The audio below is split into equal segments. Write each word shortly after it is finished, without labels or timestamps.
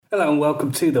Hello and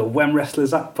welcome to the When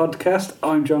Wrestlers Act podcast.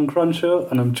 I'm John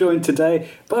Cronshaw and I'm joined today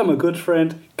by my good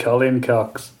friend Colin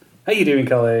Cox. How you doing,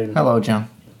 Colin? Hello, John.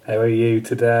 How are you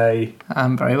today?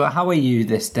 I'm very well. How are you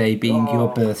this day, being your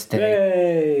birthday?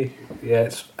 Yay! Yeah,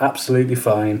 it's absolutely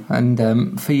fine.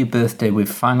 And for your birthday,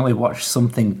 we've finally watched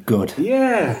something good.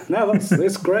 Yeah, no,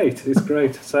 it's great. It's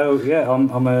great. So yeah, I'm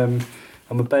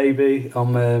a baby.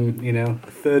 I'm a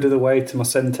third of the way to my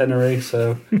centenary.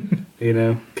 So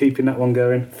keeping that one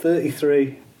going. 33.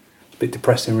 It's a bit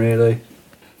depressing, really.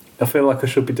 I feel like I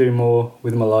should be doing more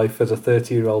with my life as a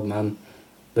 30-year-old man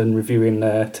than reviewing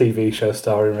TV shows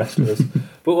starring wrestlers.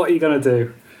 But what are you going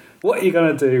to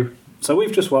do? So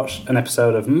we've just watched an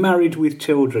episode of Married with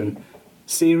Children,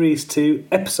 Series 2,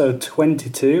 Episode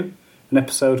 22, an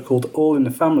episode called All in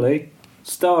the Family,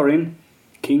 starring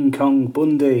King Kong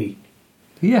Bundy.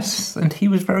 Yes, and he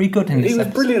was very good in this episode. He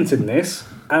was brilliant in this,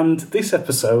 and this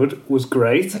episode was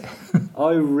great.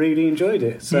 I really enjoyed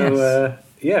it. So,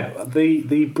 yes.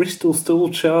 The Bristol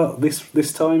stool chart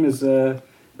this time is going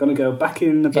to go back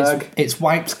in the bag. It's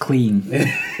wiped clean.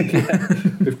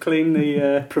 We've cleaned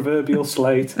the proverbial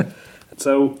slate.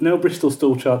 So, no Bristol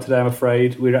stool chart today, I'm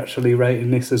afraid. We're actually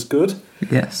rating this as good.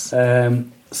 Yes.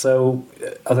 So,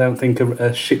 I don't think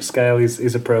a shit scale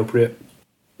is appropriate.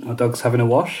 My dog's having a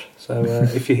wash, so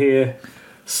if you hear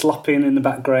slopping in the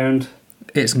background,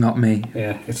 it's not me.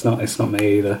 Yeah, it's not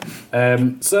me either.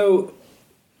 So,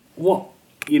 what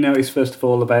you notice first of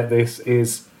all about this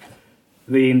is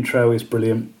the intro is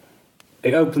brilliant.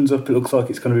 It opens up. It looks like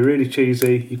it's going to be really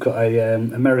cheesy. You've got a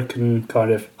American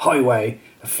kind of highway,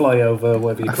 a flyover,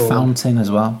 whatever you call it. A fountain as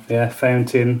well. Yeah,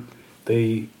 fountain.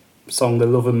 The song, the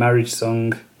love and marriage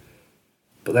song.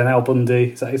 But then Al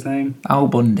Bundy, is that his name? Al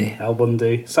Bundy. Al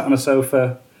Bundy, sat on a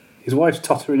sofa, his wife's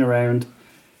tottering around,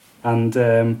 and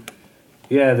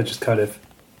they're just kind of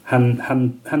hand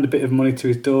a bit of money to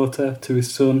his daughter, to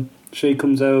his son. She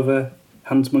comes over,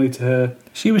 hands money to her.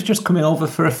 She was just coming over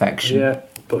for affection. Yeah,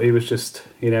 but he was just,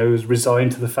 he was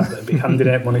resigned to the fact that he'd be handing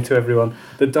out money to everyone.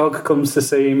 The dog comes to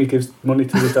see him, he gives money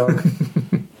to the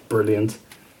dog. Brilliant.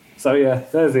 So yeah,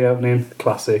 there's the opening,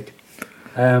 classic.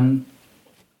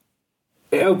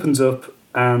 It opens up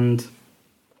and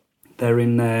they're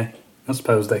in their, I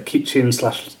suppose, their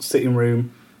kitchen/sitting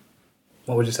room.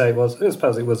 What would you say it was? I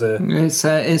suppose it was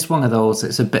It's one of those.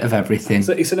 It's a bit of everything.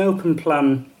 So it's an open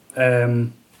plan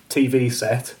TV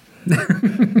set,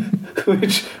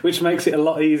 which makes it a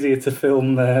lot easier to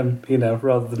film.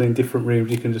 Rather than in different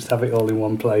rooms, you can just have it all in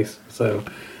one place. So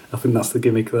I think that's the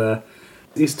gimmick there.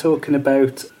 He's talking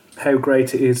about how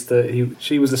great it is that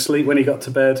she was asleep when he got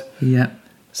to bed. Yeah.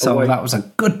 So that was a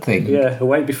good thing. Yeah,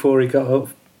 awake before he got up.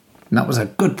 That was a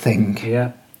good thing.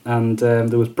 Yeah, and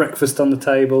there was breakfast on the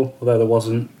table, although there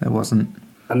wasn't. There wasn't.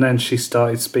 And then she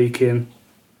started speaking,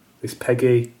 this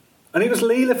Peggy. And it was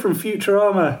Leela from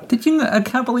Futurama. Did you? I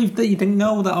can't believe that you didn't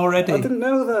know that already. I didn't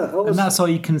know that. And that's all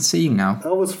you can see now. I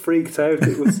was freaked out.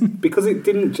 It was because it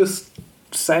didn't just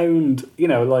sound,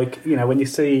 when you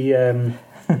see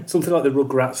something like the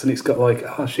Rugrats and it's got like,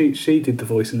 she did the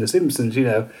voice in The Simpsons,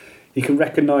 You can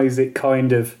recognise it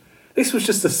kind of. This was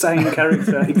just the same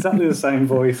character, exactly the same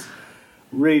voice.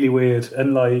 Really weird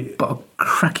and like. But a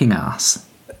cracking ass.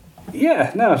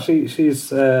 Yeah, no, she's she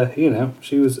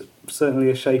was certainly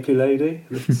a shapely lady.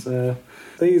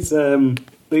 These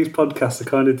podcasts are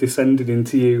kind of descended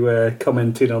into you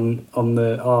commenting on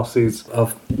the arses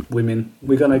of women.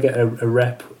 We're going to get a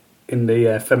rep in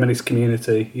the feminist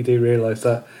community. You do realise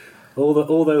that.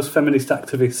 All those feminist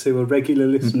activists who are regular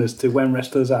listeners to When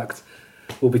Wrestlers Act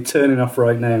will be turning off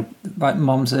right now. Like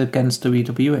Moms Against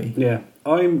WWE. Yeah,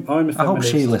 I'm a feminist. I hope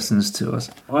she listens to us.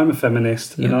 I'm a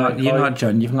feminist. You're not,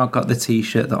 John. You've not got the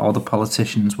T-shirt that all the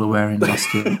politicians were wearing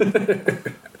last year.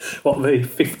 What, the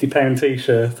 £50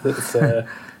 T-shirt that's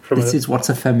from? This is what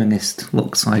a feminist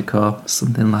looks like, or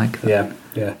something like that.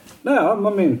 Yeah. No, I'm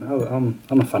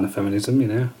a fan of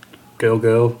feminism.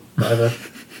 Girl, whatever.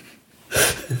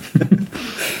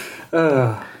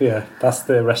 That's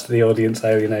the rest of the audience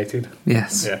alienated.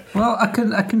 Yes. Yeah. Well, I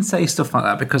can say stuff like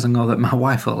that because I know that my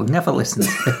wife will never listen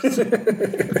to this.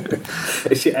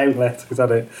 It's your outlet, is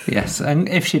that it? Yes, and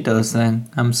if she does, then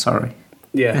I'm sorry.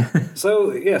 Yeah.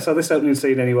 So this opening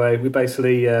scene anyway, we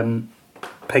basically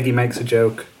Peggy makes a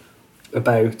joke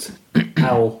about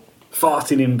Al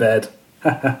farting in bed.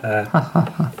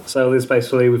 So there's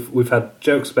basically we've had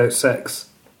jokes about sex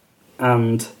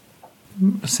and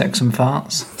sex and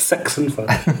farts. Sex and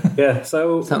farts. Yeah.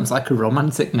 So sounds like a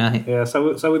romantic night. Yeah.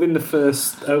 So within the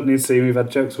first opening scene, we've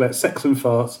had jokes about sex and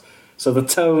farts. So the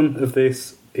tone of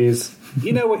this is,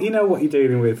 you know what you're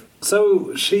dealing with.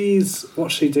 So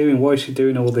what's she doing? Why is she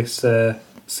doing all this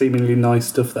seemingly nice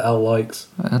stuff that Al likes.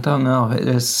 I don't know.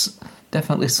 There's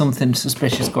definitely something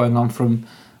suspicious going on from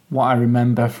what I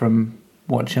remember from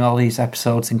watching all these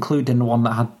episodes, including the one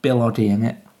that had Bill Oddie in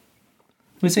it.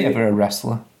 Was he ever a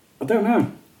wrestler? I don't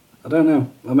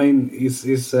know. I mean, he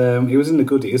was in the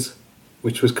Goodies,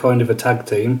 which was kind of a tag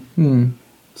team.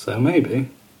 So maybe.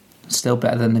 Still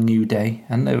better than the New Day,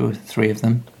 and there were 3 of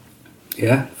them.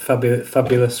 Yeah,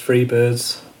 fabulous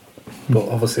Freebirds, but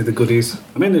obviously the Goodies.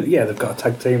 I mean, yeah, they've got a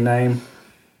tag team name.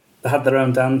 They had their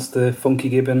own dance, the Funky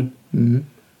Gibbon.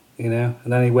 You know,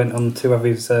 and then he went on to have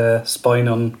his spying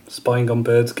on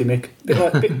birds gimmick.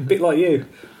 Bit like you,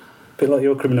 bit like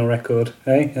your criminal record.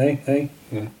 Hey.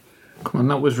 Yeah. Come on,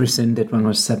 that was rescinded when I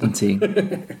was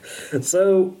 17.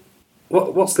 So,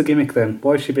 what's the gimmick then?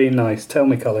 Why is she being nice? Tell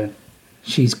me, Colin.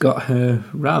 She's got her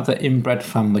rather inbred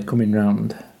family coming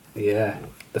round. Yeah,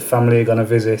 the family are going to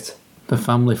visit. The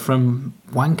family from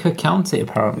Wanker County,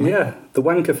 apparently. Yeah, the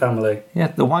Wanker family. Yeah,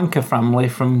 the Wanker family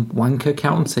from Wanker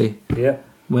County. Yeah.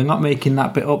 We're not making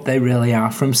that bit up, they really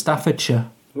are from Staffordshire.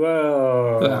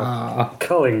 Whoa.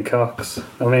 Colin Cox.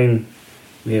 I mean,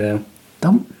 you know.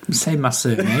 Don't say my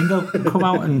surname. They'll come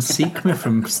out and seek me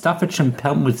from Staffordshire and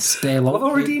pelt me with stale I've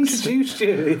already introduced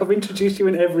you. I've introduced you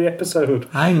in every episode.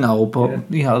 I know,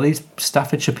 but you know these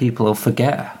Staffordshire people will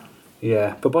forget.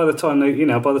 Yeah, but by the time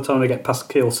they get past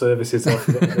kill services,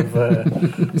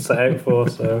 they've set out for.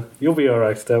 So you'll be all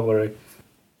right. Don't worry.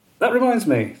 That reminds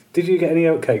me. Did you get any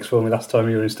oatcakes for me last time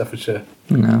you were in Staffordshire?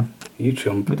 No. You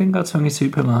chump. We didn't go to any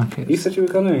supermarkets. You said you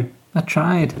were going to. I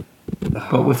tried.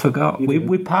 But we forgot.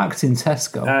 We parked in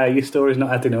Tesco. Your story's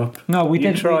not adding up. No, we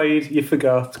didn't. You tried, you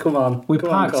forgot. Come on. We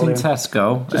parked in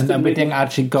Tesco, and then we didn't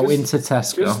actually go into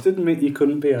Tesco. Just admit you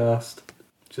couldn't be asked.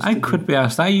 I could be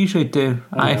asked. I usually do.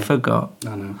 I forgot.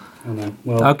 I know.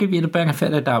 Well, I'll give you the benefit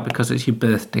of the doubt because it's your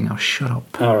birthday. Now shut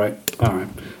up. All right.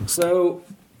 So,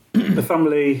 the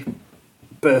family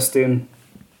burst in.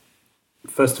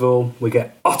 First of all, we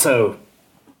get Otto.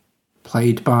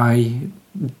 Played by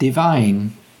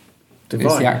Divine.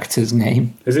 Is the actor's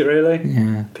name. Is it really?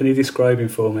 Yeah. Can you describe him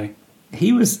for me?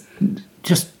 He was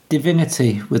just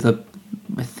divinity with a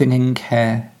thinning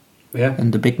hair. Yeah.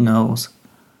 And a big nose.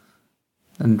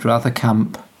 And rather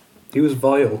camp. He was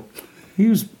vile. He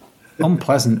was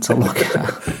unpleasant to look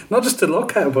at. Not just to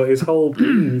look at, but his whole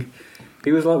being.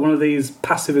 He was like one of these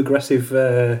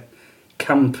passive-aggressive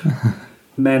camp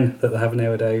men that they have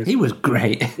nowadays. He was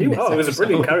great. He was a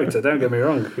brilliant character, don't get me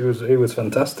wrong. He was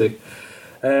fantastic.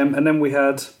 And then we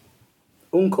had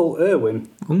Uncle Irwin.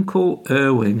 Uncle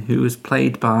Irwin, who was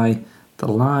played by the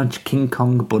large King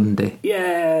Kong Bundy.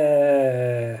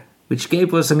 Yeah! Which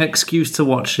gave us an excuse to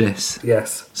watch this.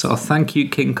 Yes. So thank you,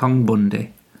 King Kong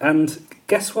Bundy. And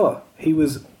guess what? He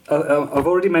was... I've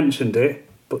already mentioned it,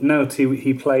 but note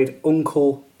he played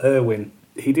Uncle Irwin.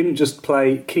 He didn't just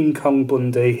play King Kong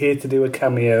Bundy, here to do a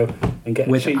cameo and get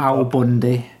with a cheap Al pop.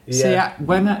 Bundy. Yeah. See,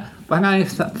 when I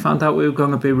found out we were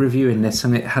going to be reviewing this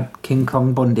and it had King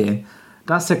Kong Bundy in,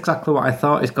 that's exactly what I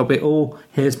thought. It's got to be,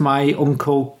 here's my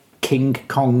Uncle King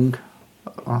Kong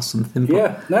or something. But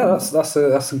yeah, no, that's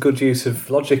a good use of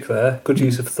logic there. Good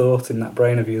use of thought in that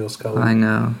brain of yours, Colin. I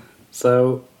know.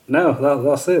 So no,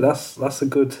 that's it. That's a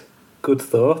good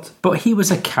thought. But he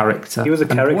was a character. He was a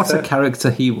character. And what a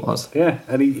character he was. Yeah,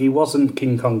 and he wasn't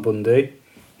King Kong Bundy.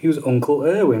 He was Uncle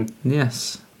Irwin.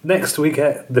 Yes. Next we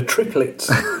get the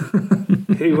triplets,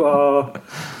 who are,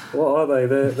 what are they?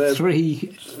 They're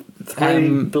three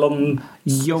blonde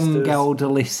young sisters.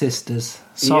 Elderly sisters,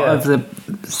 sort of the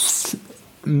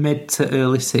mid to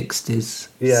early 60s.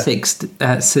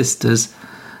 Yeah. Sisters,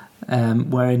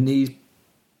 wearing these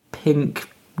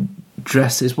pink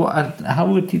dresses. How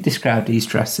would you describe these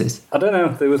dresses? I don't know.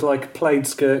 There was like a plaid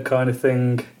skirt kind of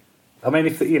thing. I mean,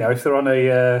 if they're on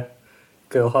a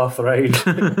girl half their age,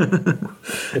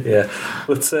 yeah.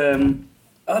 But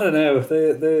I don't know.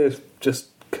 They're just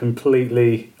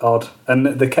completely odd, and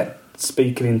they kept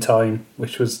speaking in time,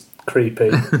 which was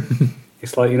creepy.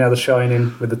 It's like The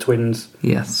Shining with the twins.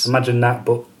 Yes. Imagine that,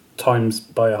 but times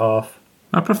by a half.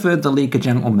 I preferred the League of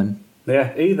Gentlemen.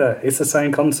 Yeah, either. It's the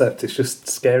same concept. It's just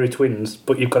scary twins,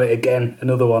 but you've got it again,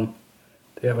 another one.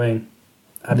 Do you know what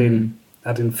I mean?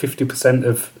 Adding 50%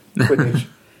 of twinage.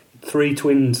 3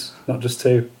 twins, not just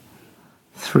 2.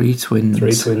 3 twins.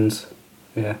 3 twins.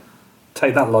 Yeah.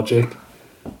 Take that logic.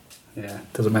 Yeah,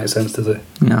 doesn't make sense, does it?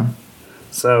 No.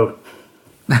 So,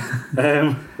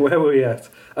 where were we at?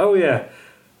 Oh, yeah.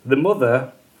 The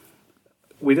mother,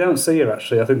 we don't see her,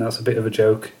 actually. I think that's a bit of a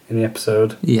joke in the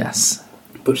episode. Yes.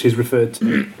 But she's referred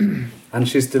to. And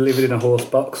she's delivered in a horse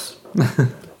box.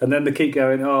 And then they keep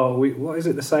going, what is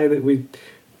it they say that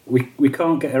we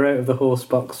can't get her out of the horse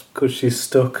box because she's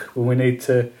stuck when we need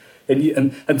to.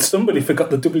 And somebody forgot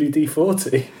the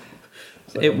WD-40.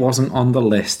 So. It wasn't on the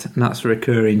list, and that's a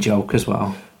recurring joke as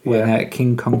well. When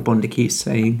King Kong Bundy keeps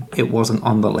saying it wasn't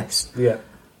on the list. Yeah.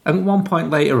 And at one point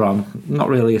later on, not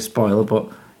really a spoiler, but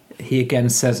he again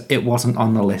says it wasn't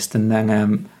on the list, and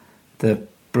then the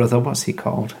brother, what's he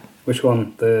called? Which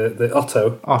one? The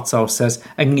Otto? Otto says,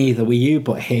 and neither were you,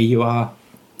 but here you are.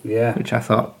 Yeah. Which I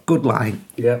thought, good line.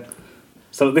 Yeah.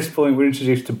 So at this point, we're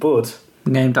introduced to Bud.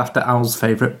 Named after Al's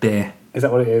favourite beer. Is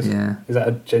that what it is? Yeah. Is that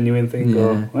a genuine thing? Yeah.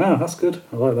 Or, wow, that's good.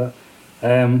 I like that.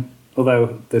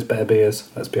 Although there's better beers,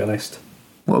 let's be honest.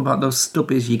 What about those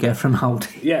stubbies you get from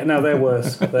Aldi? Yeah, no, they're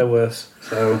worse. They're worse.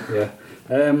 So, yeah.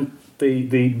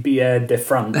 The Bière de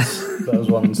France, those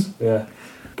ones, yeah.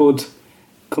 Bud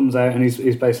comes out and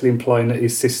he's basically implying that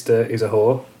his sister is a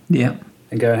whore. Yeah.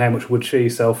 And going, how much would she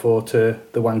sell for to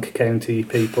the Wank County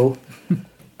people?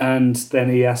 And then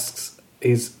he asks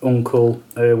his uncle,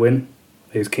 Erwin,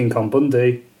 who's King Kong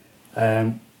Bundy,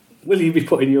 will you be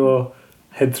putting your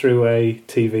head through a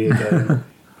TV again?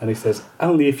 And he says,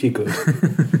 only if you're good.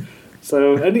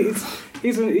 So, and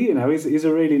he's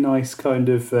a really nice kind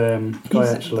of guy,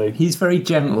 actually. He's very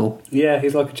gentle. Yeah,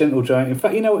 he's like a gentle giant. In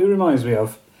fact, you know what he reminds me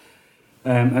of?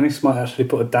 And this might actually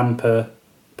put a dampener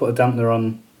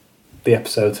on the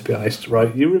episode, to be honest,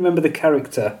 right? You remember the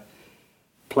character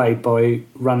played by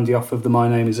Randy Off of the My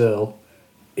Name is Earl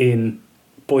in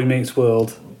Boy Meets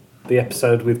World, the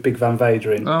episode with Big Van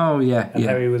Vader in? Oh, yeah. And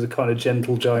how he was a kind of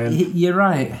gentle giant. You're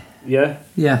right. Yeah?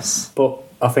 Yes. But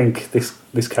I think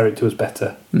this character was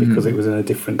better because it was in a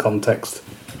different context.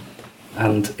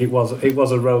 And it was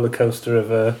a roller coaster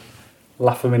of a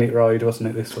laugh-a-minute ride, wasn't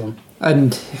it, this one?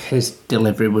 And his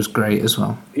delivery was great as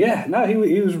well. Yeah, no, he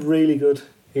was really good.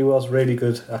 He was really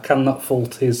good. I cannot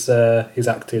fault his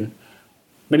acting.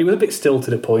 I mean, he was a bit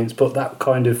stilted at points, but that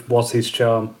kind of was his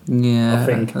charm. Yeah,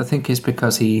 I think it's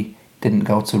because he didn't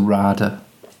go to RADA.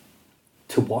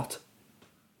 To what?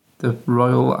 The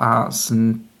Royal Arts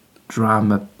and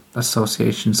Drama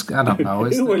Association. I don't know.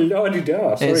 Sorry,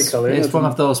 Colin. It's one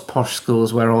of those posh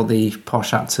schools where all the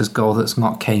posh actors go that's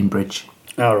not Cambridge.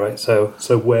 All right, so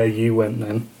where you went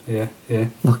then? Yeah.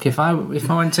 Look, if I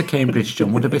went to Cambridge,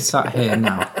 John, would I be sat here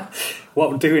now?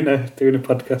 What, doing a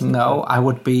podcast? No, I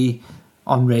would be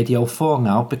on Radio 4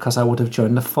 now because I would have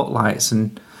joined the Footlights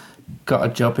and got a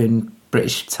job in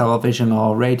British television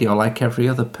or radio like every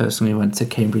other person who went to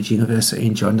Cambridge University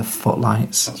and joined the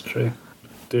Footlights. That's true.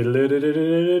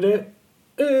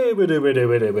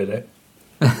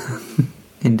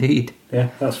 Indeed. Yeah,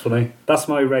 that's funny. That's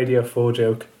my Radio 4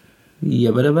 joke.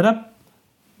 Yabba-dabba-dab.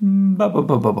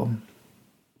 Ba-ba-ba-ba-bum.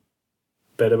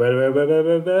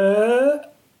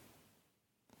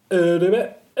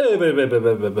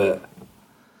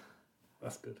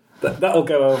 That's good. That'll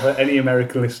go over any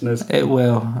American listeners. It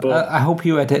will. But I hope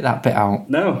you edit that bit out.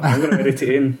 No, I'm going to edit it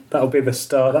in. That'll be the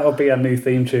start. That'll be our new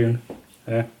theme tune.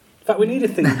 Yeah. In fact, we need a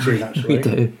theme tune, actually. We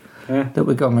do. Yeah. That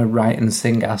we're going to write and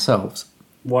sing ourselves.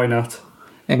 Why not?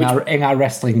 In our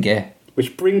wrestling gear.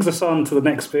 Which brings us on to the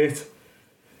next bit.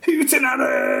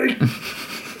 Hootenanny!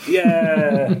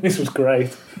 Yeah, this was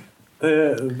great.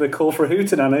 The call for a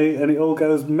hootenanny, and it all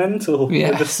goes mental.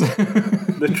 Yes.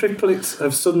 The triplets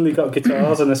have suddenly got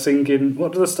guitars and are singing.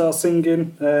 What do they start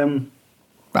singing?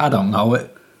 I don't know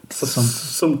it.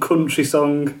 Some country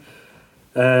song.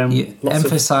 You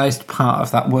emphasised part of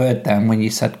that word then when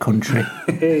you said country.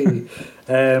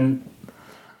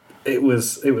 It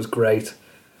was great.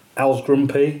 Al's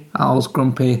grumpy.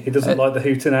 He doesn't like the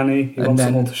hootenanny. He wants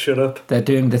someone to shut up. They're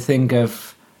doing the thing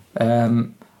of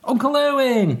Uncle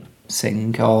Owen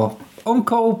sing or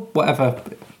Uncle whatever.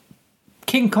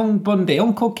 King Kong Bundy.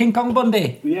 Uncle King Kong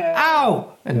Bundy. Yeah.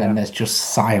 Ow! And then there's just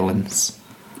silence.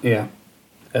 Yeah.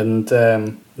 And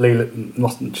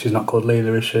Leela, she's not called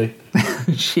Leela, is she?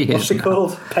 She is. What's she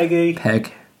called? Peggy?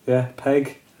 Peg. Yeah,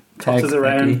 Peg. Totters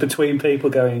around between people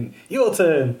going, your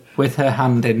turn. With her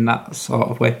hand in that sort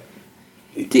of way.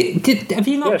 Have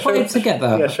you not put it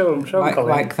together? Yeah, show them, Colin.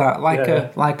 Like that, like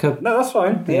a. No, that's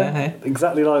fine. Yeah,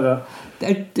 exactly like that.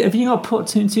 Have you not put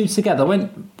two and two together?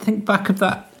 Think back of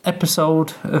that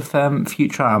episode of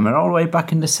Futurama, all the way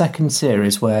back in the second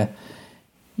series, where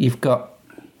you've got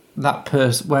that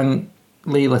person when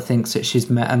Leela thinks that she's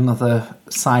met another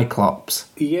Cyclops.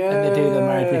 Yeah, and they do the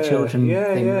Married with Children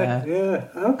thing there. Yeah,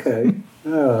 okay.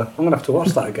 I'm gonna have to watch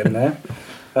that again now.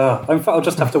 In fact, I'll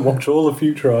just have to watch all of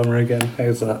Futurama again.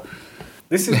 How's that?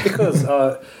 This is because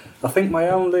I think my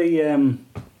only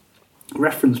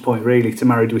reference point really to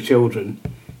Married with Children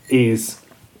is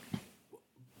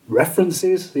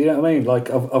references. You know what I mean? Like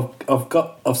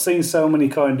I've seen so many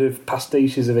kind of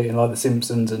pastiches of it in like The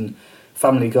Simpsons and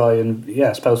Family Guy and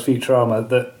I suppose Futurama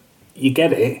that you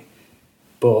get it,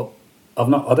 but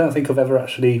I don't think I've ever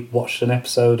actually watched an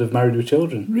episode of Married with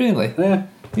Children. Really? Yeah.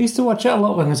 I used to watch it a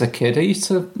lot when I was a kid. I used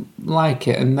to like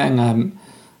it, and then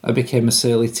I became a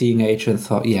surly teenager and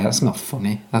thought, yeah, that's not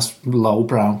funny. That's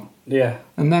lowbrow. Yeah.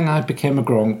 And then I became a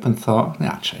grown-up and thought,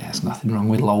 actually, there's nothing wrong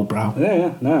with lowbrow.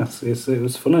 Yeah. No, it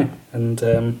was funny. And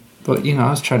but, I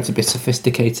was trying to be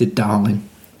sophisticated, darling.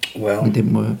 Well, it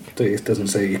didn't work. It doesn't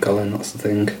suit you, Colin, that's the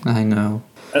thing. I know.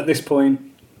 At this point,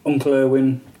 Uncle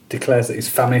Irwin declares that he's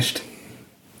famished.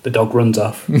 The dog runs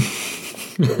off.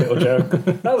 A little joke.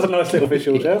 That was a nice little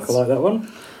visual joke. I like that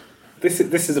one. This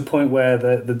is a point where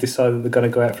they decide that they're going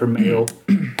to go out for a meal,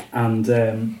 and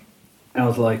I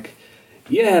was like,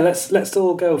 "Yeah, let's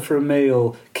all go for a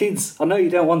meal, kids. I know you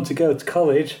don't want to go to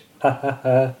college."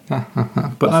 But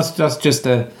that's just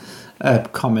a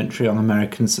commentary on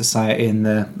American society and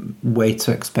the way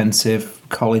too expensive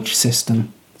college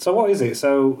system. So what is it?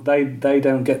 So they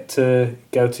don't get to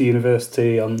go to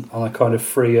university on a kind of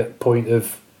free point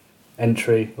of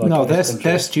entry. Like no,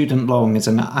 their student loan is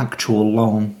an actual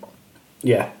loan.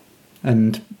 Yeah.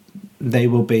 And they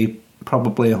will be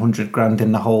probably $100,000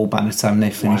 in the hole by the time they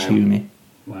finish uni.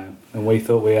 Wow. And we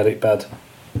thought we had it bad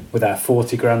with our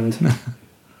 $40,000.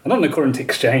 And on the current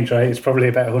exchange rate, it's probably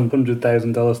about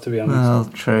 $100,000 to be honest. Well,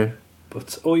 true.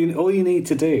 But all you need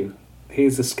to do,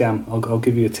 here's a scam. I'll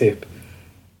give you a tip.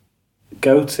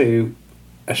 Go to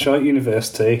a shite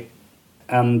university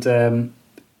and don't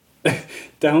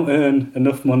earn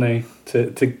enough money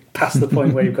to pass the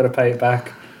point where you've got to pay it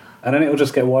back. And then it'll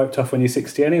just get wiped off when you're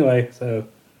 60 anyway. So,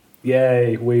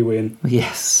 yay, we win.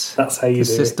 Yes. That's how you do it.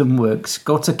 The system works.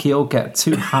 Go to Keele, get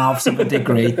 2 halves of a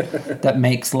degree that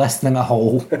makes less than a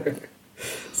whole.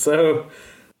 So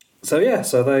they are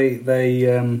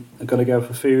going to go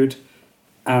for food.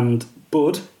 And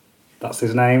Bud, that's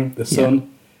his name, the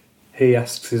son, he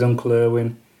asks his Uncle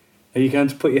Irwin, "Are you going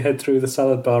to put your head through the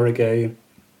salad bar again?"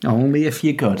 Only if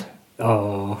you're good.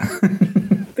 Oh.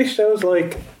 This show's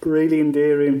like really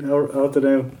endearing. I don't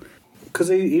know, because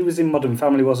he was in Modern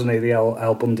Family, wasn't he? The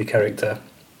Al Bundy character.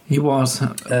 He was,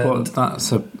 but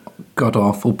that's a god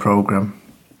awful program.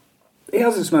 He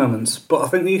has its moments, but I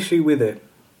think the issue with it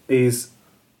is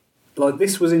like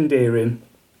this was endearing,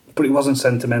 but it wasn't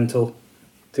sentimental.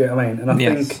 Do you know what I mean? And I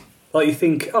think, like, you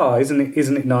think, oh, isn't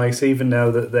it nice? Even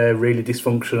though that they're really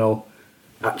dysfunctional,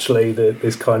 actually,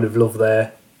 there's kind of love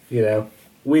there. You know,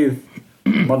 with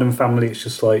Modern Family, it's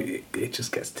just like it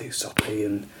just gets too soppy,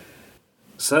 and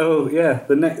so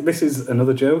this is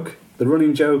another joke, the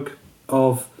running joke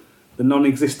of the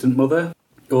non-existent mother,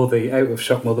 or the out of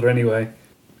shop mother anyway.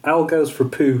 Al goes for a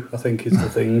poo, I think is the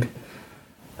thing,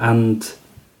 and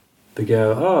they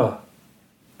go, "Oh,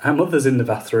 our mother's in the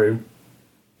bathroom."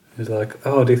 He's like,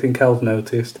 "Oh, do you think Al's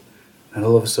noticed?" And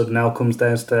all of a sudden, Al comes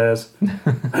downstairs,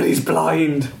 and he's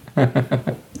blind.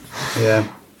 Yeah.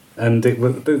 And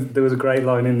there was a great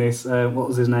line in this. What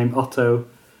was his name? Otto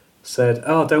said,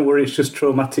 "Oh, don't worry, it's just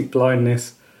traumatic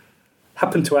blindness.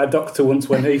 Happened to our doctor once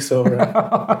when he saw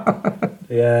her."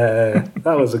 Yeah,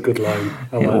 that was a good line.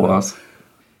 I like it was. That.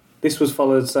 This was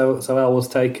followed, so Al was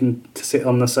taken to sit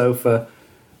on the sofa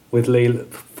with Leela.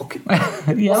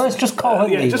 Let's just call her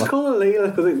Leela. Yeah, just call her Leela,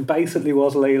 because it basically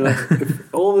was Leela.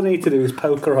 All they need to do is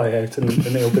poke her eye out and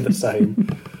it'll be the same.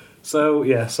 So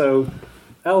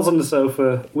Al's on the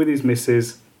sofa with his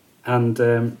missus,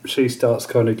 and she starts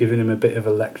kind of giving him a bit of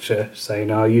a lecture,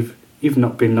 saying, "Oh, you've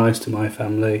not been nice to my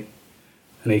family."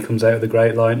 And he comes out with a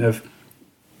great line of,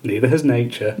 "Neither has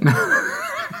nature."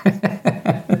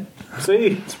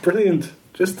 See, it's brilliant.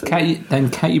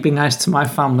 Can't you be nice to my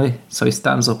family? So he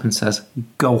stands up and says,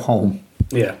 "Go home."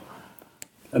 Yeah.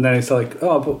 And then it's like,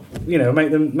 "Oh, but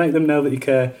make them know that you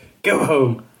care. Go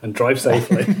home and drive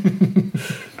safely."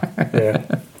 Yeah.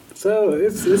 So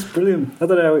it's brilliant. I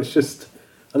don't know. It's just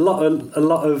a lot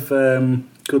of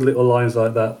good little lines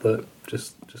like that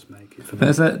just make it for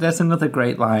me. There's another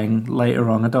great line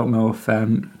later on. I don't know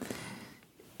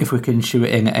if we can shoot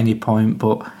it in at any point,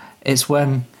 but it's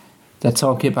when they're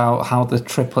talking about how the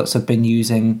triplets have been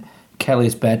using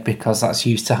Kelly's bed because that's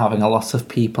used to having a lot of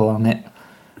people on it,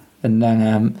 and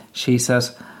then she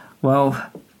says, "Well,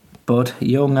 Bud,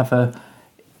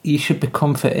 you should be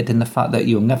comforted in the fact that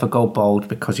you'll never go bald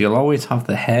because you'll always have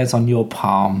the hairs on your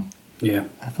palm." Yeah.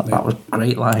 I thought that was a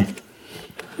great line.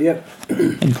 Yep.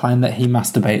 Implying that he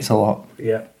masturbates a lot.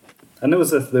 Yeah. And there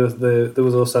was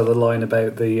also the line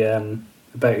about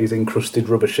about his encrusted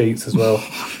rubber sheets as well.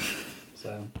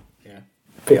 So, yeah.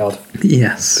 Bit odd.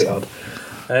 Yes. Bit odd.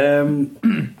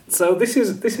 So this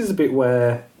is a bit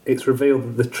where it's revealed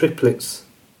that the triplets,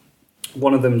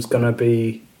 one of them's going to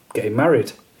be getting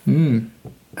married,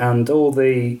 and all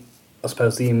the, I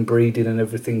suppose, the inbreeding and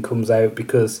everything comes out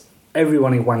because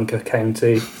everyone in Wanker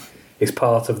County is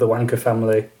part of the Wanker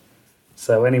family.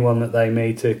 So anyone that they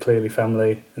meet are clearly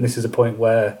family, and this is a point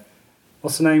where,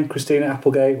 what's her name? Christina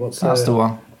Applegate. That's the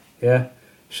one. Yeah.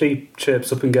 She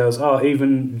chirps up and goes, "Oh,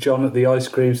 even John at the ice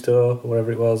cream store, or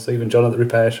whatever it was, even John at the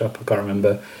repair shop, I can't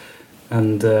remember."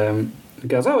 And he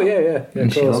goes, "Oh, yeah,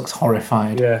 and she looks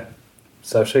horrified. Yeah.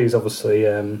 So she's obviously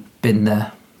been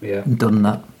there, and done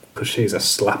that. Because she's a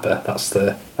slapper. That's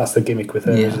the gimmick with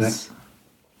her, isn't it?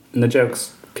 And the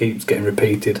jokes keeps getting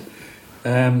repeated.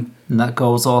 And that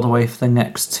goes all the way for the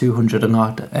next 200 and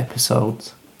odd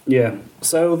episodes. Yeah.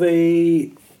 So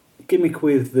the gimmick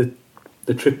with the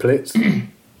triplets,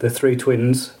 the three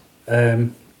twins,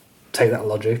 take that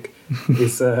logic,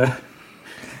 is so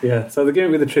the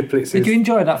gimmick with the triplets Did you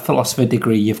enjoy that philosophy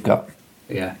degree you've got?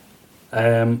 Yeah.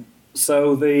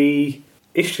 So the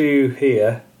issue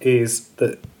here is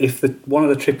that if one of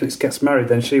the triplets gets married,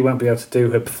 then she won't be able to do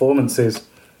her performances,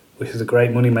 which is a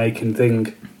great money-making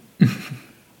thing.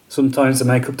 Sometimes they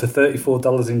make up to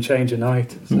 $34 in change a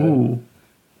night. So Ooh.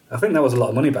 I think that was a lot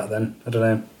of money back then. I don't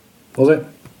know. Was it?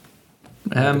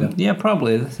 Yeah,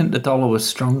 probably. I think the dollar was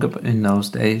stronger in those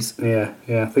days. Yeah.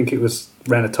 I think it was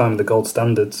around the time of the gold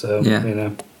standard. So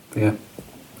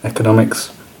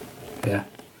economics. Yeah.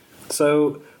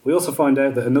 So we also find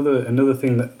out that another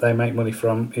thing that they make money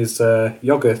from is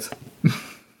yogurt.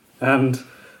 And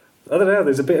I don't know.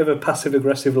 There's a bit of a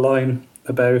passive-aggressive line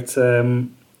about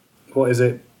what is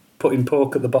it? Putting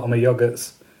pork at the bottom of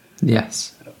yogurts.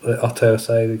 Yes. That Otto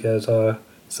says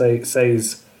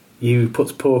you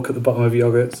puts pork at the bottom of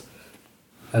yogurts,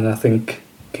 and I think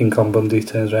King Kong Bundy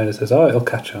turns around and says, "Oh, it'll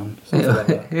catch on." Something like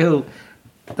that.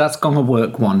 That's gonna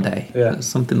work one day. Yeah,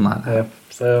 something like that. Yeah.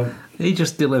 So he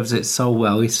just delivers it so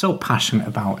well. He's so passionate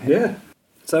about it. Yeah.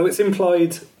 So it's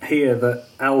implied here that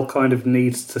Al kind of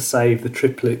needs to save the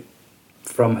triplet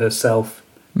from herself.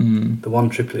 The one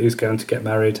triplet who's going to get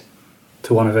married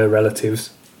to one of her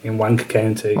relatives in Wanker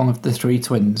County. One of the three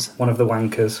twins. One of the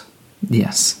Wankers.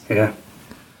 Yes. Yeah.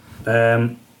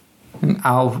 And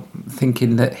Al,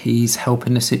 thinking that he's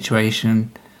helping the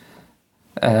situation,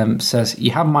 says,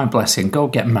 "You have my blessing, go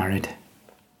get married."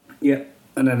 Yeah.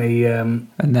 And then he... And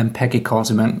then Peggy calls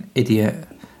him an idiot.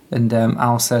 And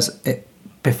Al says,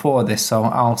 before this, so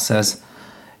Al says,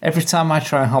 "Every time I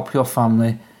try and help your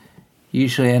family, you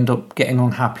usually end up getting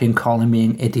unhappy and calling me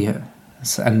an idiot."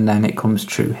 And then it comes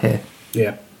true here.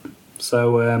 Yeah.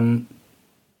 So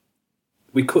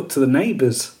we cut to the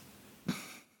neighbours,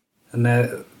 and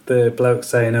the bloke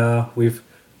saying, "Oh, we've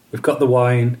got the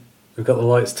wine, we've got the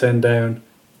lights turned down,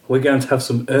 we're going to have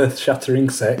some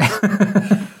earth-shattering sex."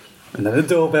 And then the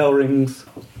doorbell rings.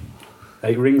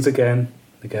 It rings again.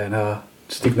 They're going, "Oh,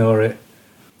 just ignore it."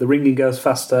 The ringing goes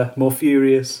faster, more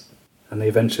furious, and they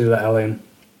eventually let Al in.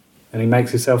 And he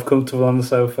makes himself comfortable on the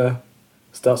sofa,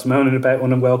 starts moaning about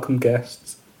unwelcome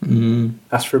guests,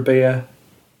 asks for a beer,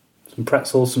 some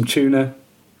pretzels, some tuna.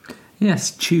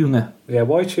 Yes, tuna. Yeah,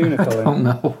 why tuna, Colin? I don't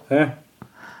know. Yeah.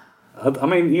 I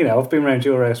mean, I've been around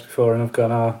your house before and I've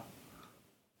gone, "Oh,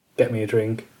 get me a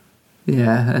drink."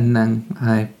 Yeah, and then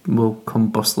I will come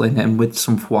bustling in with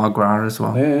some foie gras as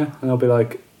well. Yeah, and I'll be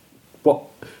like,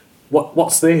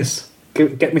 what's this?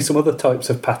 Get me some other types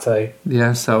of pâté.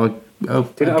 Yeah, so... Do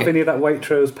you not have any of that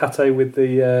Waitrose pâté with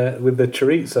the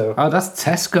chorizo? Oh, that's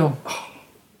Tesco.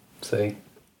 See.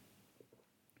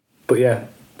 But yeah,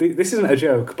 this isn't a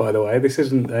joke, by the way. This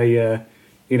isn't a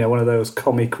one of those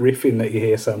comic riffing that you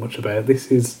hear so much about.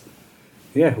 This is,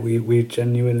 we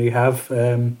genuinely have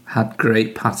had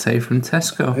great pâté from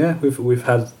Tesco. Yeah, we've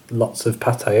had lots of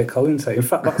pâté at Colin's house. In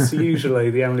fact, that's usually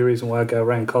the only reason why I go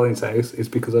around Colin's house is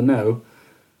because I know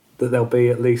that there'll be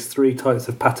at least 3 types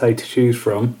of pâté to choose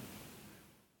from.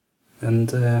 And,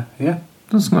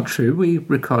 That's not true. We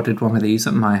recorded one of these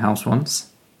at my house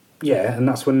once. Yeah, and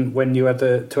that's when you had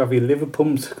to have your liver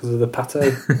pumped because of the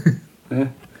pâté. Yeah.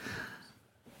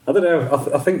 I don't know.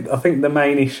 I think the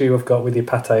main issue I've got with your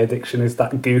pâté addiction is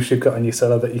that goose you've got in your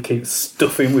cellar that you keep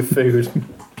stuffing with food.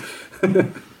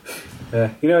 Yeah,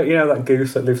 you know that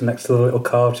goose that lives next to the little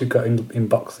calves you've got in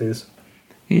boxes.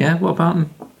 Yeah, what about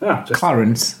him?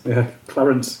 Clarence. Yeah,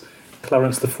 Clarence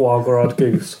the foie gras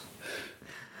goose.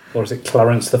 Or is it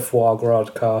Clarence the foie gras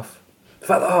calf? In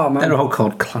fact, man, they're all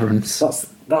called Clarence.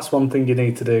 That's one thing you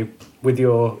need to do with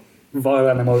your vile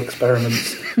animal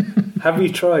experiments. Have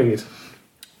you tried,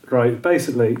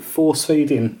 basically force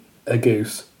feeding a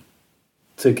goose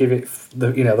to give it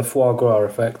the foie gras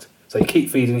effect, So you keep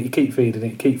feeding it, you keep feeding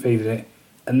it, you keep feeding it,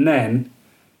 and then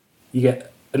you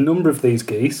get a number of these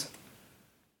geese,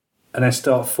 and then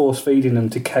start force feeding them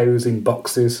to cows in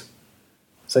boxes.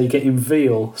 So you're getting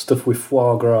veal stuffed with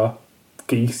foie gras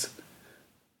geese.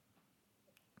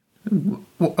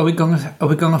 Are we going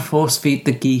to force feed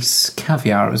the geese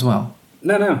caviar as well?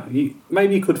 No.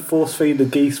 Maybe you could force feed the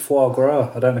geese foie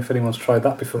gras. I don't know if anyone's tried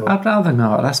that before. I'd rather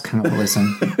not. That's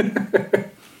cannibalism.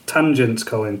 Tangents,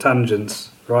 Colin. Tangents.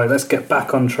 Right, let's get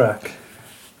back on track.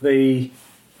 In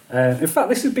fact,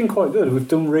 this has been quite good. We've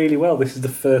done really well. This is the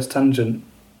first tangent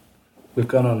we've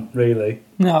gone on, really.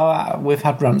 No, we've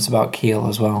had rants about Kiel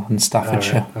as well in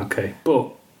Staffordshire. Right, okay,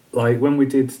 but like when we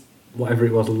did whatever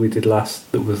it was we did last,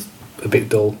 that was a bit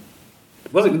dull.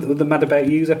 Was it the Mad About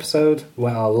Yous episode?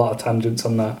 Went on a lot of tangents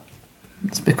on that.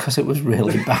 It's because it was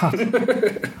really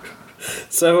bad.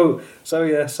 So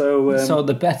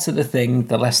the better the thing,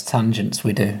 the less tangents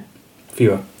we do.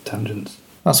 Fewer tangents.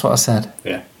 That's what I said.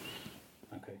 Yeah.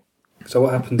 Okay. So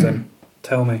what happens then?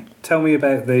 Tell me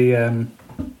about the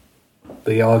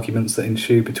arguments that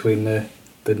ensue between the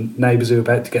neighbours who are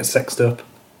about to get sexed up.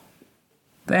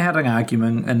 They had an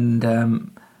argument and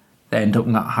they end up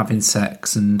not having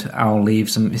sex, and Owl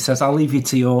leaves them. He says, "I'll leave you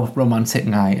to your romantic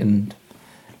night," and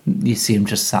you see him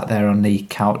just sat there on the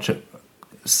couch,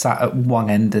 sat at one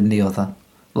end and the other,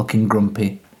 looking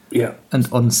grumpy. Yeah. And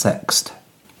unsexed.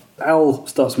 Owl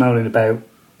starts moaning about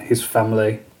his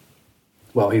family,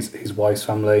 well, his wife's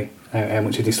family, how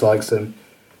much he dislikes them.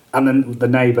 And then the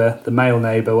neighbour, the male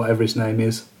neighbour, whatever his name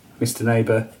is, Mr.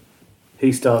 Neighbour,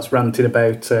 he starts ranting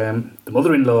about the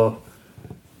mother-in-law.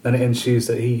 Then it ensues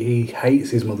that he hates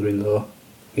his mother-in-law.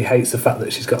 He hates the fact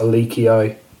that she's got a leaky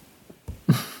eye.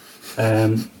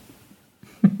 And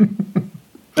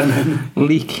then,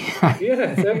 leaky eye?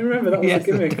 Yeah, don't you remember? That was Yes, a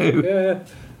gimmick. I do. Yeah.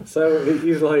 So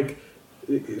he's like,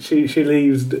 she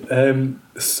leaves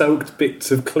soaked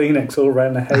bits of Kleenex all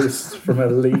around the house from her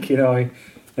leaking eye.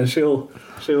 And she'll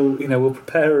we'll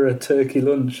prepare her a turkey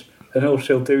lunch, and all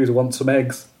she'll do is want some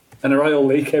eggs, and her eye will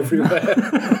leak everywhere.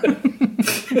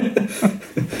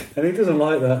 And he doesn't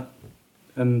like that.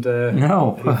 And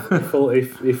No.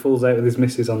 he falls out with his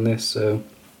missus on this. So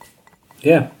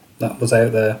yeah, that was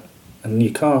out there, and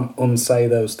you can't unsay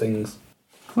those things.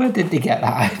 Where did they get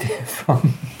that idea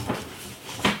from?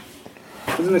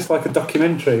 Isn't this like a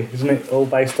documentary? Isn't it all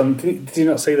based on... Did you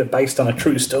not see that based on a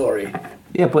true story?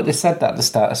 Yeah, but they said that at the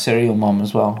start of Serial Mom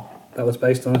as well. That was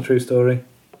based on a true story.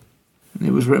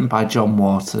 It was written by John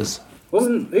Waters.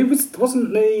 Wasn't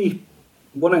the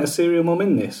one out of Serial Mum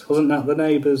in this? Wasn't that the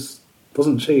neighbours?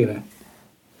 Wasn't she in it?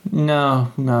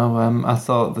 No. I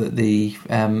thought that the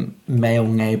male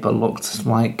neighbour looked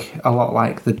a lot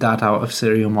like the dad out of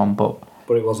Serial Mom, but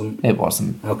it wasn't. It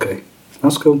wasn't. Okay,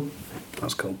 that's cool.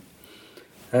 Has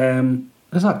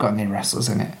that got any wrestlers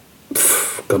in it?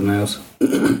 God knows.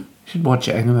 You should watch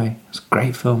it anyway. It's a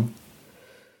great film.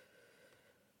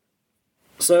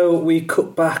 So we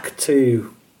cut back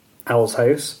to Owl's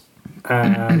house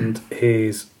and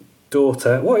his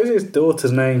daughter. What is his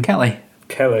daughter's name? Kelly.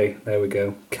 There we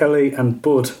go. Kelly and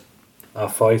Bud are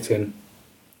fighting,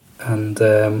 and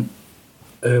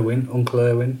Uncle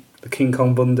Irwin, the King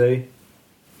Kong Bundy,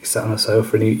 he sat on a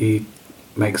sofa and he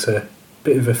makes a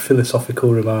bit of a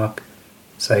philosophical remark.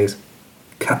 Says,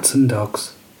 "Cats and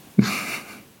dogs."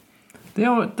 They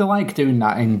like doing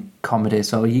that in comedy.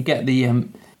 So you get the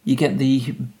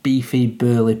beefy,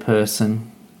 burly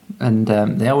person, and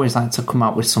they always like to come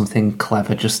out with something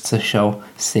clever just to show,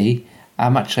 see,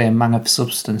 I'm actually a man of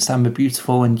substance. I'm a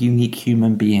beautiful and unique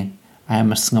human being. I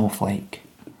am a snowflake.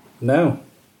 No,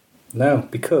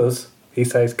 because he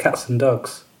says cats and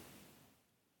dogs.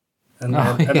 And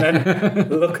then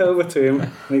look over to him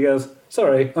and he goes,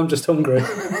 "Sorry, I'm just hungry."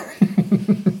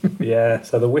 Yeah,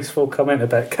 so the wistful comment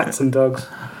about cats and dogs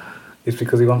is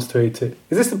because he wants to eat it.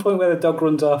 Is this the point where the dog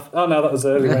runs off? Oh no, that was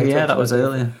earlier. Yeah, that was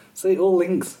earlier. See, it all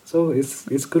links. So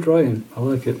it's good writing. I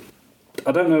like it.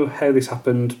 I don't know how this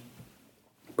happened,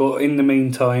 but in the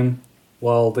meantime,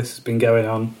 while this has been going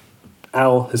on,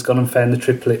 Al has gone and found the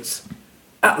triplets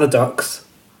at the docks.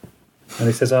 And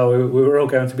he says, "Oh, we were all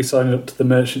going to be signing up to the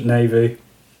Merchant Navy."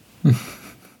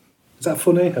 Is that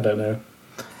funny? I don't know.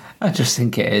 I just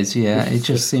think it is, yeah. It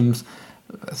just seems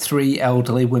 3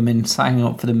 elderly women signing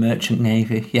up for the Merchant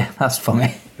Navy. Yeah, that's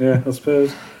funny. Yeah, I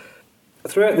suppose.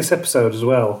 Throughout this episode as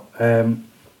well,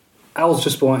 Al's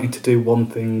just wanting to do one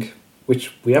thing,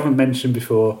 which we haven't mentioned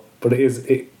before, but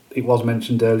it was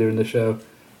mentioned earlier in the show,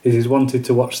 is he's wanted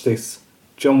to watch this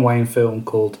John Wayne film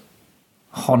called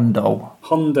Hondo.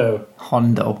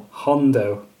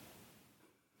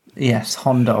 Yes,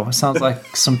 Hondo. It sounds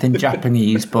like something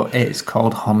Japanese, but it's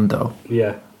called Hondo.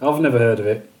 Yeah, I've never heard of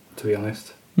it, to be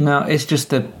honest. No, it's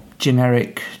just a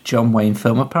generic John Wayne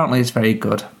film. Apparently it's very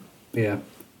good. Yeah,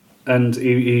 and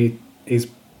he's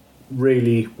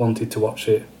really wanted to watch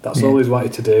it. That's all he's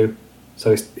wanted to do.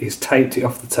 So he's taped it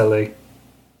off the telly.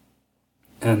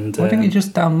 And why didn't you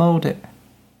just download it?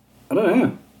 I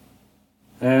don't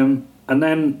know. And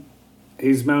then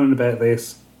he's moaning about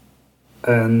this,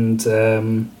 and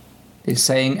he's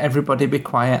saying, "Everybody be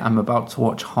quiet, I'm about to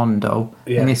watch Hondo."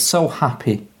 Yeah. And he's so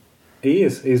happy. He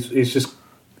is. He's just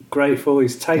grateful.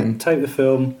 He's taped the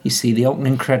film. You see the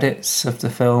opening credits of the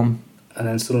film. And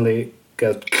then suddenly it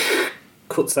goes,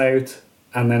 cuts out,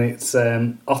 and then it's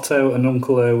Otto and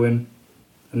Uncle Erwin,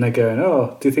 and they're going,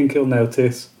 "Oh, do you think he'll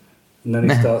notice?" And then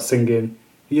he starts singing,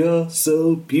 "You're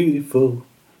so beautiful."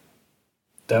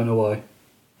 Don't know why.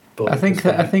 But I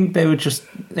think they were just.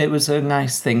 It was a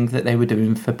nice thing that they were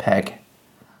doing for Peg.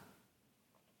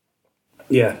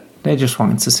 Yeah. They just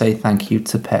wanted to say thank you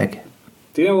to Peg.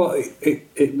 Do you know what?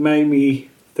 It made me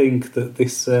think that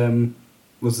this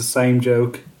was the same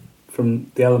joke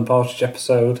from the Alan Partridge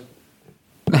episode,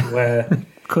 where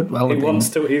could well have been.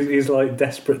 He's like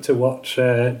desperate to watch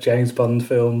James Bond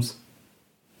films,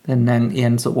 and then he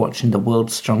ends up watching The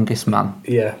World's Strongest Man.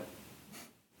 Yeah,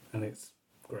 and it's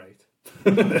great.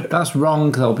 That's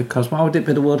wrong though, because why would it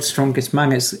be The World's Strongest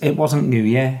Man? It wasn't New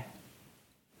Year.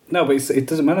 No, but it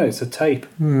doesn't matter. It's a tape.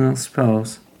 I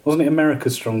suppose. Wasn't it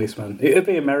America's Strongest Man? It'd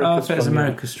be America's Strongest Man. Oh, if it's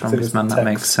America's Strongest Man, that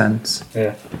makes sense.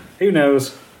 Yeah. Who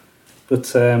knows?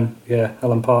 But,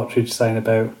 Alan Partridge saying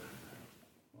about...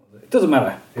 It doesn't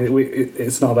matter.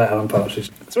 It's not about Alan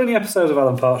Partridge. Is there any episodes of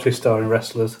Alan Partridge starring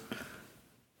wrestlers?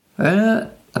 I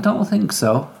don't think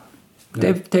so.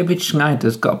 No. David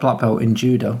Schneider's got a black belt in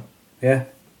judo. Yeah.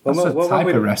 That's a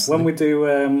type of wrestling. When we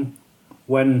do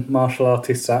When Martial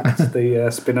Artists Act,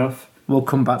 the spin-off... We'll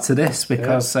come back to this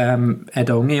because Ed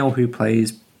O'Neill, who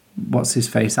plays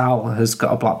what's-his-face Al, has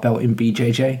got a black belt in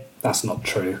BJJ. That's not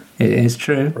true. It is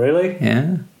true. Really?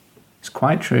 Yeah. It's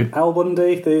quite true. Al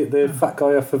Bundy, the fat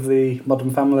guy off of the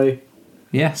Modern Family.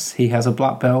 Yes, he has a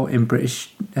black belt in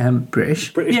British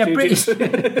Jiu-Jitsu.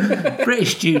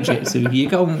 British Jiu-Jitsu. You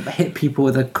go and hit people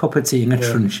with a cup of tea and a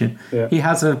truncheon. Yeah. He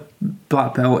has a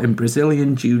black belt in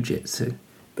Brazilian Jiu-Jitsu.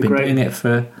 Been doing it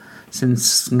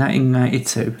since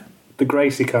 1992. The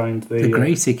Gracie kind. The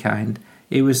Gracie kind.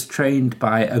 He was trained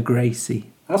by a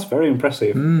Gracie. That's very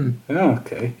impressive. Oh,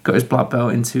 okay. Got his black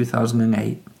belt in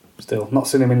 2008. Still, not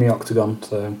seen him in the Octagon,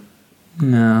 so...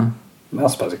 No. I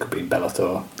suppose it could be in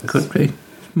Bellator. Could be.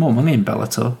 More money in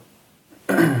Bellator.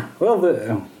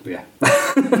 Well, yeah.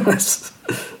 Let's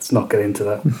not get into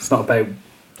that. It's not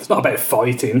about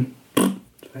fighting.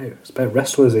 It's about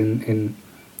wrestlers in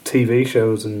TV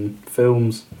shows and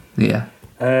films. Yeah.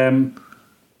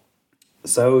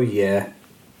 So, yeah.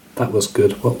 That was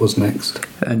good. What was next?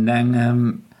 And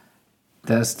then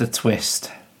there's the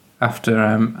twist.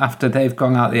 After they've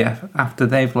gone out after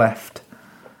they've left,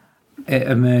 it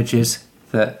emerges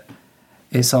that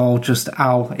it's all just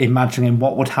Al imagining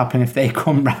what would happen if they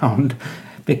come round,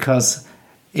 because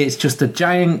it's just a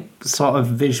giant sort of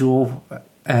visual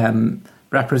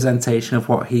representation of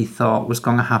what he thought was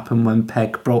going to happen when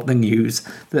Peg broke the news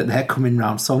that they're coming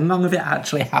round. So none of it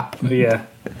actually happened. Yeah.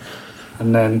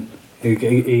 And then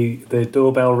the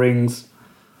doorbell rings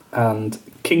and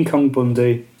King Kong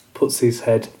Bundy puts his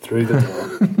head through the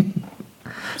door.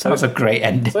 So that's a great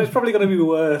ending. So it's probably going to be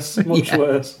worse, much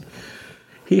worse.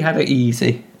 He had it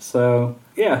easy. So,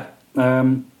 yeah.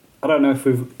 I don't know if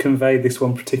we've conveyed this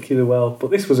one particularly well, but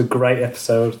this was a great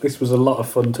episode. This was a lot of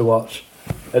fun to watch.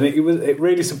 And it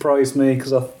really surprised me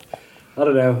because I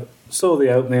don't know, saw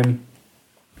the opening,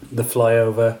 the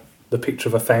flyover, the picture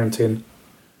of a fountain,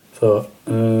 thought,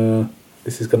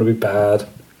 this is going to be bad.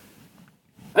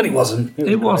 And it wasn't.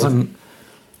 It wasn't.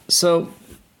 So,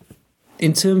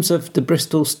 in terms of the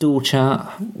Bristol stool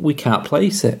chart, we can't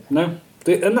place it. No,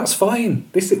 and that's fine.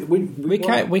 We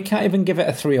can't even give it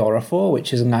a 3 or a 4,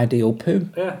 which is an ideal poo.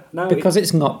 Yeah, no, because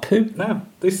it's not poo. No,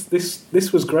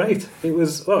 this was great. It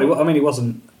was it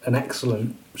wasn't an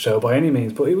excellent show by any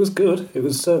means, but it was good. It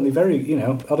was certainly very,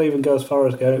 I'd even go as far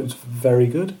as going. It was very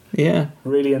good. Yeah,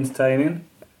 really entertaining.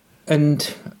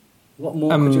 And what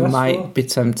more could you ask might for? Be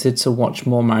tempted to watch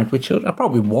more Married with Children. I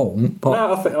probably won't. But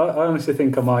no, I honestly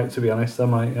think I might. To be honest, I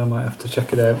might have to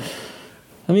check it out.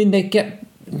 I mean,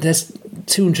 there's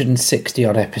 260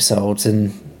 odd episodes,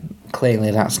 and clearly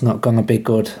that's not going to be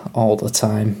good all the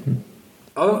time.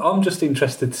 I'm just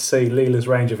interested to see Leela's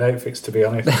range of outfits, to be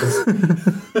honest.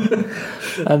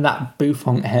 And that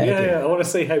bouffant hair. Yeah, I want to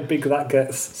see how big that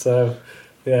gets. So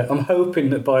Yeah, I'm hoping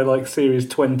that by like series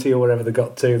 20 or whatever they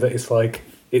got to, that it's like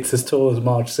it's as tall as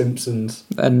Marge Simpson's.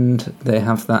 And they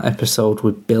have that episode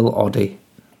with Bill Oddie.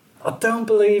 I don't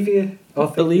believe you.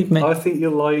 Believe me. I think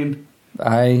you're lying.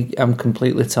 I am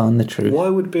completely telling the truth. Why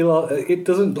would Bill? It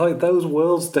doesn't like those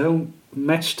worlds don't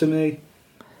mesh to me.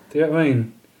 Do you know what I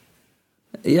mean?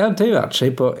 Yeah, I do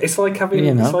actually, but It's like having.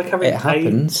 You know, it's like having. it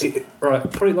happens.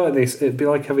 Right, put it like this: it'd be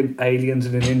like having aliens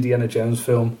in an Indiana Jones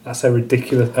film. That's so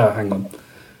ridiculous. Oh, hang on.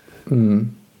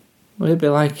 Well, it'd be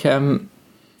like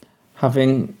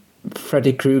having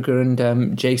Freddy Krueger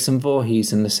and Jason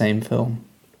Voorhees in the same film.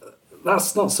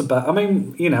 That's not so bad. I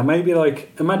mean, maybe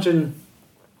like imagine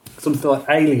something like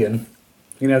Alien.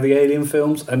 The Alien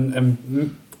films,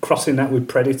 and crossing that with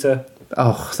Predator.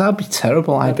 Oh, that'd be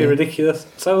terrible. That'd be ridiculous.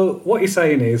 So what you're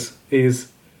saying is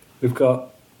we've got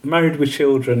Married with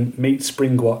Children meets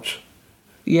Springwatch.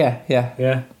 Yeah.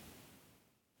 Yeah.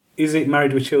 Is it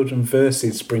Married with Children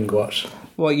versus Springwatch?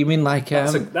 What you mean, like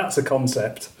That's a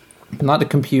concept. like the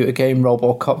computer game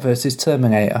RoboCop versus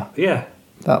Terminator? Yeah.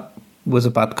 That was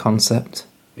a bad concept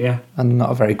Yeah. and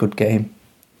not a very good game.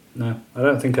 No, I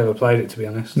don't think I ever played it, to be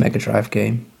honest. Mega Drive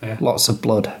game. Yeah. Lots of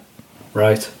blood.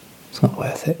 Right. It's not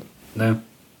worth it. No.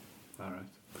 All right.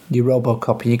 You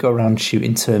RoboCop and you go around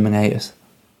shooting Terminators.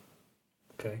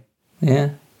 Okay.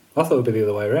 Yeah. I thought it would be the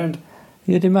other way around.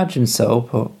 You'd imagine so,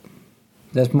 but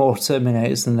there's more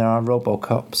Terminators than there are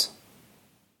RoboCops.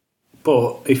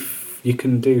 But if you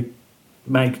can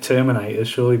make Terminators,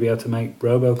 surely be able to make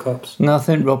Robocops. No, I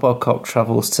think RoboCop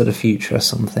travels to the future or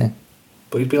something.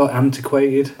 But he'd be like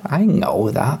antiquated, I know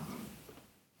that.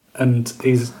 and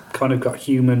he's kind of got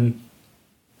human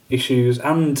issues,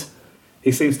 and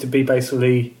he seems to be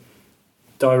basically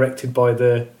directed by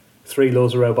the 3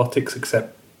 laws of robotics,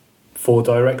 except 4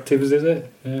 directives, is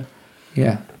it? Yeah.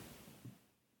 Yeah.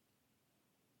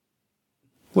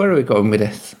 Where are we going with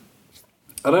this?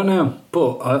 I don't know,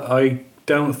 but I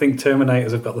don't think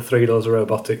Terminators have got the 3 laws of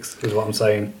robotics, is what I'm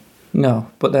saying. No,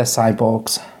 but they're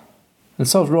cyborgs. And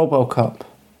so's RoboCop.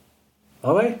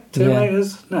 Are they?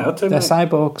 Terminators? No, They're Terminators.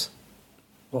 cyborgs.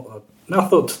 What? No, I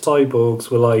thought cyborgs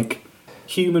were like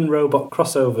human-robot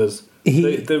crossovers.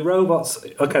 The robots...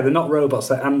 Okay, they're not robots,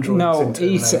 they're androids No, in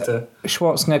Terminator.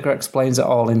 Schwarzenegger explains it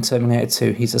all in Terminator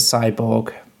 2. He's a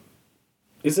cyborg.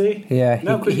 Is he? Yeah,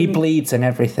 No, 'cause he you need- bleeds and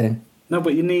everything. No,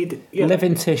 but you need... Yeah,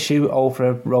 Living tissue over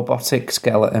a robotic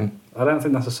skeleton. I don't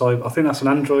think that's a cyber. I think that's an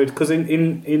android, because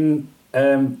in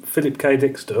Philip K.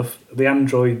 Dick stuff, the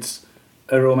androids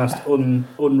are almost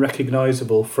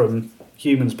unrecognisable from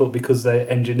humans, but because they're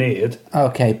engineered.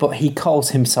 Okay, but he calls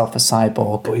himself a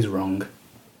cyborg. But he's wrong.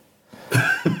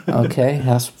 Okay,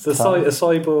 that's So fine. a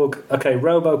cyborg... Okay,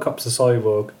 Robocop's a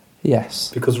cyborg,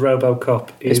 Yes, because Robocop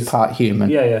is... it's part human.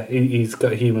 Yeah, he's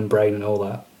got a human brain and all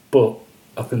that. But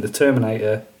I think the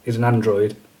Terminator is an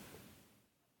android.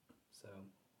 So,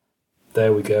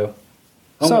 there we go.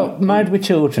 So, Married with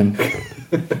Children.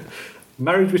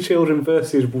 Married with Children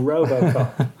versus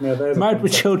Robocop. No, there's a Married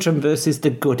with concept. Children versus the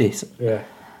Goodies. Yeah.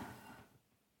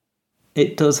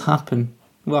 It does happen.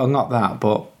 Well, not that,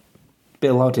 but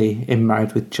Bill Oddie in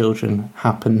Married with Children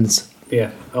happens.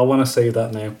 Yeah, I want to see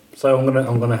that now. So I'm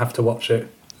gonna have to watch it.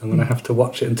 I'm gonna have to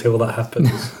watch it until that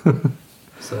happens.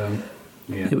 So,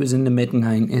 yeah. It was in the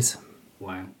mid-90s.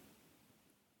 Wow.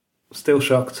 Still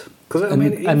shocked. Because I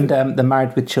mean, even- The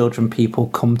Married with Children people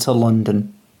come to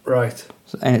London, right,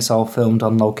 and it's all filmed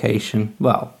on location.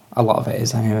 Well, a lot of it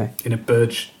is anyway. in a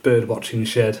bird watching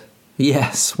shed.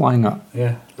 Yes, why not?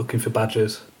 Yeah, looking for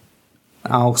badgers.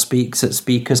 Al speaks at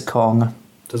Speaker's Corner.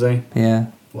 Does he? Yeah,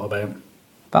 What about?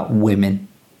 about women.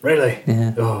 Really?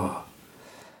 Yeah. Oh,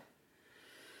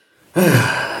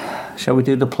 Shall we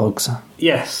do the plugs?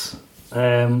 yes.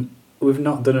 We've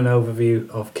not done an overview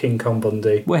of King Kong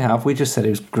Bundy. We have. We just said it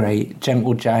was great.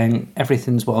 Gentle Giant.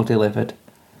 Everything's well delivered.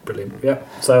 Brilliant. Yeah.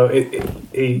 So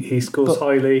he scores But-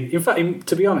 highly. In fact,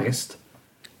 to be honest,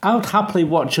 I would happily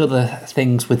watch other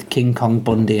things with King Kong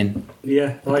Bundy in,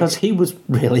 yeah, like because he was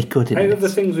really good in out of the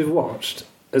it. things we've watched,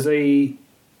 do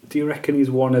you reckon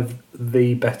he's one of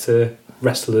the better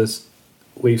wrestlers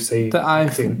we've seen? That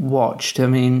I've acting? watched. I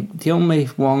mean, the only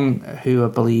one who I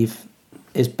believe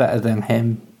is better than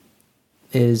him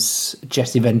is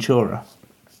Jesse Ventura.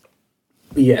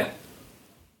 Yeah.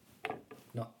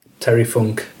 Not Terry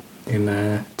Funk in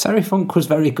Terry Funk was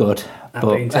very good At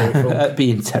being Terry Funk. at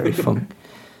being Terry Funk.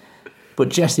 But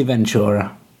Jesse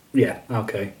Ventura, Yeah,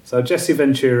 okay. So Jesse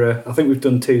Ventura, I think we've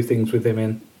done 2 things with him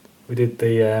in. We did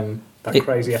the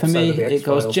crazy for episode me, of the it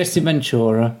X-Files. goes Jesse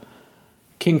Ventura,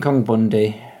 King Kong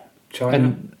Bundy, China.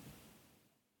 and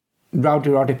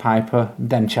Roddy Piper,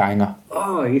 then China.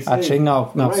 Oh, you see. Actually,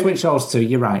 no, Right. switch those two,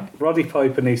 you're right. Roddy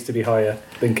Piper needs to be higher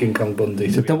than King Kong Bundy.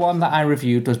 To be The one that I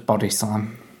reviewed was Body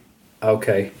Slam.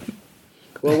 Okay.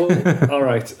 Well, all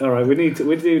right. We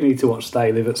do need to watch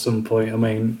Stay Live at some point. I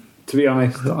mean, to be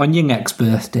honest, On your next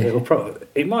birthday. it'll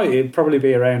probably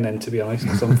be around then. To be honest,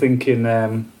 because I'm thinking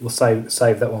we'll save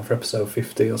that one for episode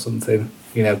 50 or something.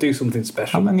 You know, do something How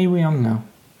special. many are we on now?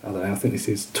 I don't know. I think this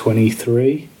is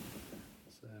 23.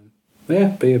 So yeah,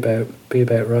 be about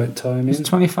right timing. Is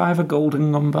 25 a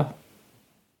golden number?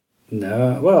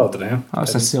 No, well, I don't know.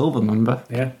 That's a silver number.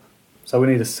 Yeah. So we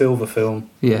need a silver film.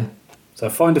 Yeah. So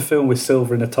find a film with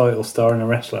silver in the title starring a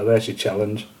wrestler. There's your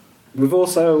challenge. We've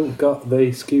also got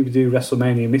the Scooby-Doo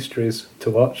WrestleMania Mysteries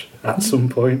to watch at some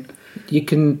point. You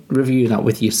can review that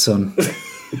with your son.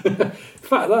 In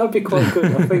fact, that would be quite good.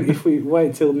 I think if we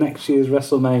wait till next year's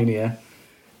WrestleMania,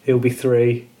 he'll be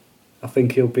 3. I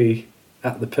think he'll be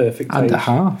at the perfect age. And a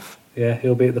half. Yeah,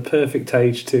 he'll be at the perfect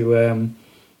age to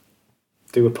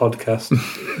do a podcast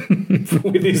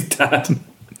with his dad.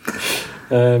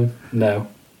 No.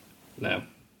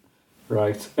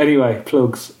 Right. Anyway,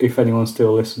 plugs, if anyone's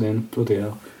still listening. Bloody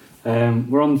hell.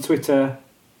 We're on Twitter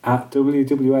at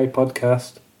WWA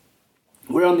Podcast.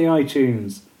 We're on the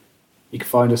iTunes. You can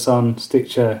find us on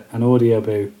Stitcher and Audio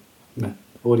Boom. No,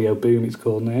 Audio Boom it's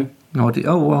called now.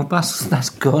 Oh, well, that's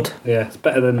good. Yeah, it's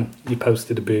better than you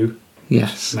posted a boo.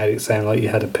 Yes. Made it sound like you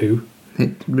had a poo.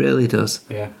 It really does.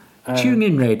 Yeah. Tune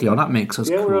in radio, that makes us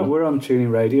Yeah, cool. we're on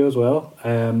TuneIn Radio as well.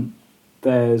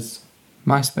 There's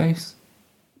MySpace?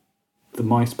 the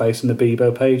MySpace and the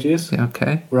Bebo pages.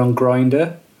 Okay. We're on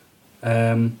Grindr.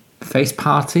 Face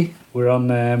Party? We're on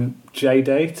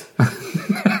JDate.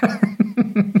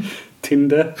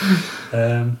 Tinder.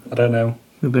 I don't know.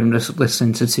 We've been just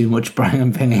listening to too much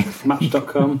Brian Pinney.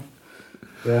 Match.com.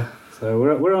 Yeah. So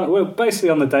we're basically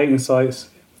on the dating sites.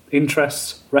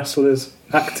 Interests, wrestlers,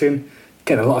 acting.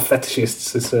 Getting a lot of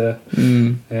fetishists. It's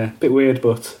yeah, a bit weird,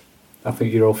 but I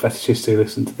think you're all fetishists who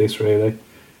listen to this, really.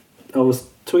 I was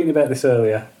tweeting about this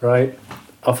earlier, right?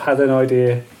 I've had an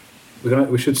idea.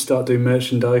 We should start doing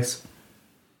merchandise,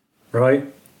 right?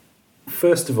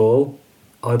 First of all,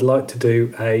 I'd like to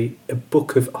do a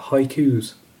book of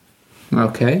haikus,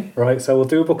 Okay. right? So we'll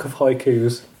do a book of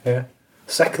haikus, yeah.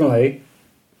 Secondly,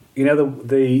 you know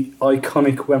the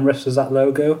iconic When Wrestlers That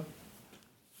logo?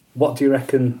 What do you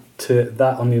reckon to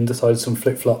that on the underside of some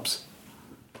flip-flops?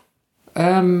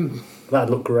 That'd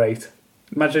look great.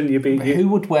 Imagine Who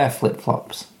would wear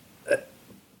flip-flops?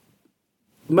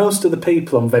 most of the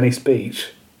people on Venice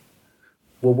Beach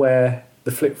will wear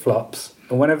the flip-flops,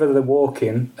 and whenever they're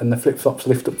walking and the flip-flops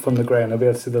lift up from the ground, they'll be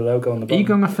able to see the logo on the Are you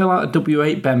bottom. going to fill out a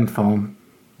W8 BEM form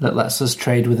that lets us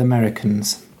trade with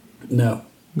Americans? No,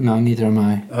 No, neither am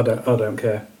I. I don't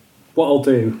care. What I'll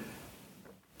do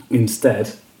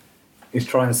instead is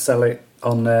try and sell it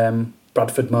on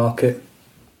Bradford Market.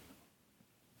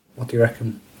 What do you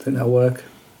reckon? Think that'll work?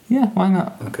 Yeah, why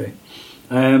not? Okay.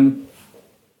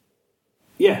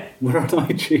 Yeah, we're on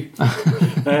iTunes.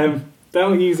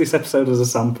 Don't use this episode as a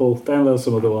sample. Download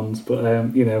some other ones, but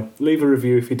leave a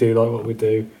review if you do like what we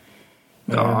do.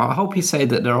 Oh, I hope you say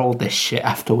that they're all this shit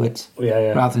afterwards,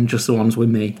 Yeah. rather than just the ones with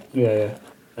me. Yeah.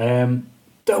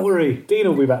 Don't worry, Dean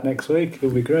will be back next week. It'll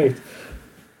be great.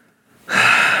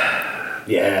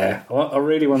 Yeah, I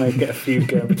really want to get a feud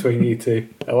going between you two.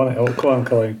 I want it. Oh, come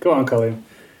on, Colin.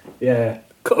 Yeah,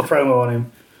 cut a promo on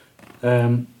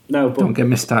him. No, but Don't get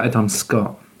me started on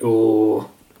Scott. oh.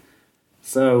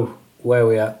 So where are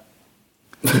we at?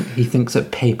 He thinks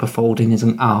that paper folding is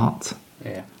an art.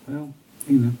 Yeah. Well,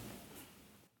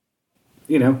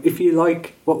 if you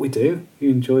like what we do, you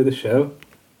enjoy the show,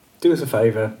 do us a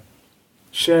favour.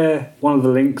 Share one of the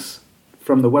links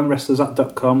from the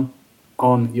whenwrestlersapp.com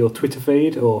on your Twitter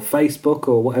feed or Facebook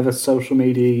or whatever social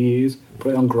media you use.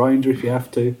 Put it on Grindr if you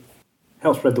have to.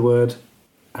 Help spread the word.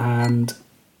 And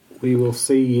we will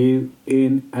see you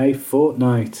in a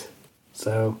fortnight.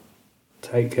 So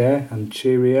take care and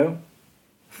cheerio.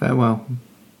 Farewell.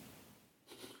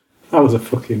 That was a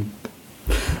fucking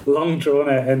long drawn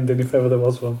out ending if ever there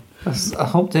was one. I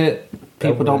hope that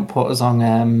people don't put us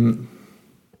on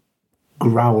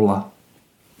Growler.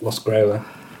 Lost Growler.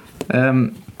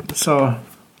 Saw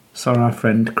our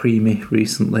friend Creamy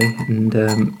recently,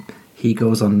 and he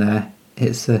goes on there.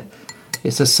 It's a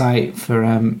site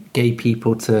for gay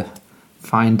people to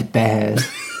find bears.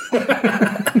 Do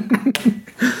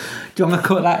you want to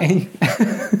cut that in?